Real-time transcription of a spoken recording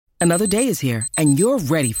Another day is here, and you're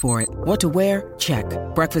ready for it. What to wear? Check.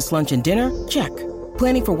 Breakfast, lunch, and dinner? Check.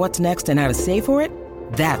 Planning for what's next and how to save for it?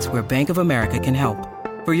 That's where Bank of America can help.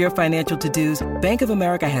 For your financial to-dos, Bank of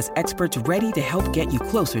America has experts ready to help get you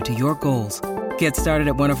closer to your goals. Get started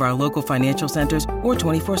at one of our local financial centers or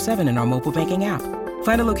 24/7 in our mobile banking app.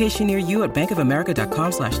 Find a location near you at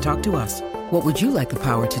bankofamerica.com/talktous. What would you like the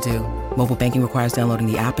power to do? Mobile banking requires downloading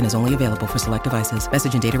the app and is only available for select devices.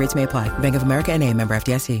 Message and data rates may apply. Bank of America N.A., member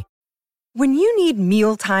FDIC. When you need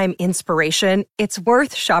mealtime inspiration, it's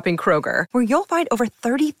worth shopping Kroger, where you'll find over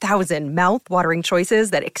 30,000 mouth-watering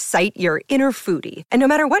choices that excite your inner foodie. And no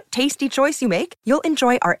matter what tasty choice you make, you'll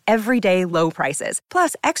enjoy our everyday low prices,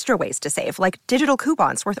 plus extra ways to save, like digital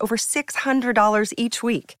coupons worth over $600 each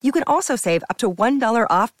week. You can also save up to $1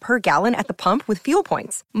 off per gallon at the pump with fuel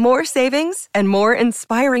points. More savings and more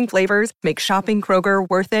inspiring flavors make shopping Kroger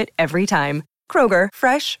worth it every time. Kroger,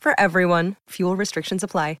 fresh for everyone. Fuel restrictions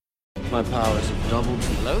apply. My powers have doubled.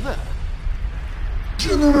 Hello there.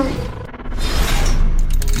 General! We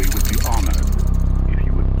would be honored if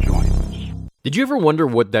you would join us. Did you ever wonder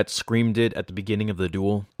what that scream did at the beginning of the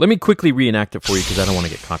duel? Let me quickly reenact it for you because I don't want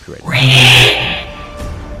to get copyrighted.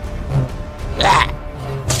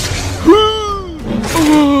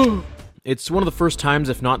 It's one of the first times,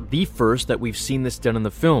 if not the first, that we've seen this done in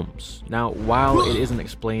the films. Now, while it isn't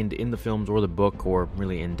explained in the films or the book, or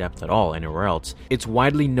really in depth at all anywhere else, it's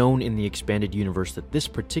widely known in the expanded universe that this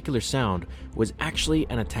particular sound was actually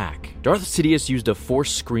an attack. Darth Sidious used a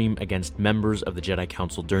force scream against members of the Jedi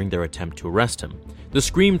Council during their attempt to arrest him. The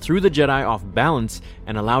scream threw the Jedi off balance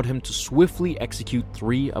and allowed him to swiftly execute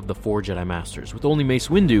 3 of the 4 Jedi Masters, with only Mace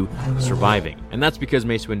Windu surviving. And that's because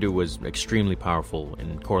Mace Windu was extremely powerful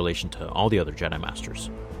in correlation to all the other Jedi Masters.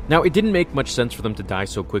 Now, it didn't make much sense for them to die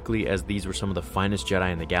so quickly, as these were some of the finest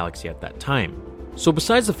Jedi in the galaxy at that time. So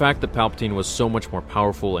besides the fact that Palpatine was so much more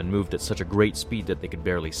powerful and moved at such a great speed that they could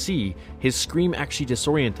barely see, his scream actually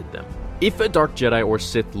disoriented them. If a Dark Jedi or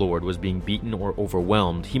Sith Lord was being beaten or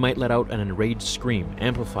overwhelmed, he might let out an enraged scream,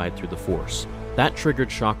 amplified through the Force. That triggered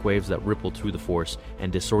shockwaves that rippled through the Force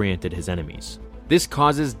and disoriented his enemies. This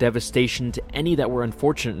causes devastation to any that were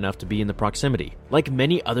unfortunate enough to be in the proximity. Like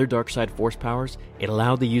many other darkside Force powers, it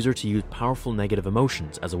allowed the user to use powerful negative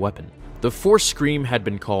emotions as a weapon. The Force Scream had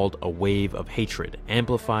been called a wave of hatred,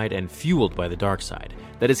 amplified and fueled by the dark side,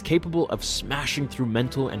 that is capable of smashing through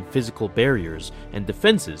mental and physical barriers and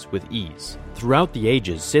defenses with ease. Throughout the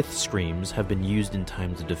ages, Sith screams have been used in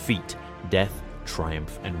times of defeat, death,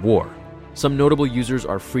 triumph, and war. Some notable users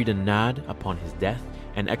are Freedon Nad upon his death,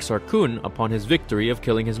 and Exar Kun upon his victory of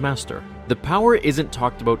killing his master. The power isn't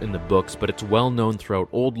talked about in the books, but it's well known throughout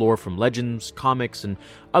old lore from legends, comics, and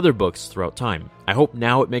other books throughout time. I hope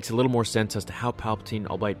now it makes a little more sense as to how Palpatine,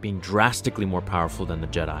 albeit being drastically more powerful than the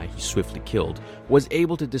Jedi he swiftly killed, was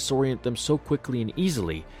able to disorient them so quickly and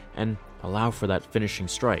easily, and allow for that finishing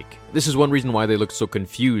strike. This is one reason why they look so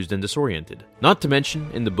confused and disoriented. Not to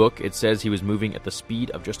mention, in the book, it says he was moving at the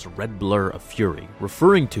speed of just a red blur of fury,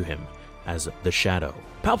 referring to him as the Shadow.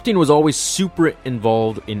 Palpatine was always super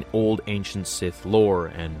involved in old ancient Sith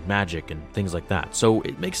lore and magic and things like that, so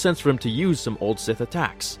it makes sense for him to use some old Sith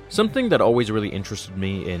attacks. Something that always really interested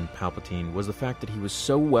me in Palpatine was the fact that he was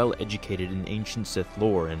so well educated in ancient Sith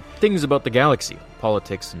lore and things about the galaxy,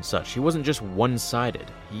 politics and such. He wasn't just one-sided.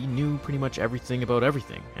 He knew pretty much everything about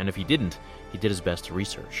everything, and if he didn't, he did his best to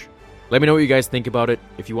research. Let me know what you guys think about it.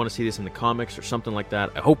 If you want to see this in the comics or something like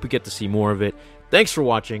that, I hope we get to see more of it. Thanks for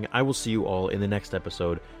watching. I will see you all in the next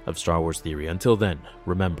episode of Star Wars Theory. Until then,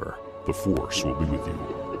 remember, the Force will be with you,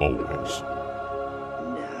 always.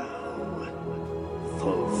 Now,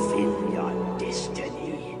 fulfill your destiny.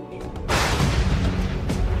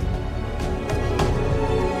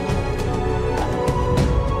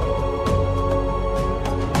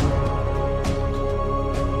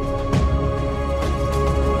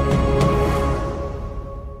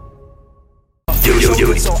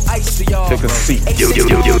 Do it. Take a seat.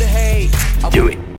 Do it.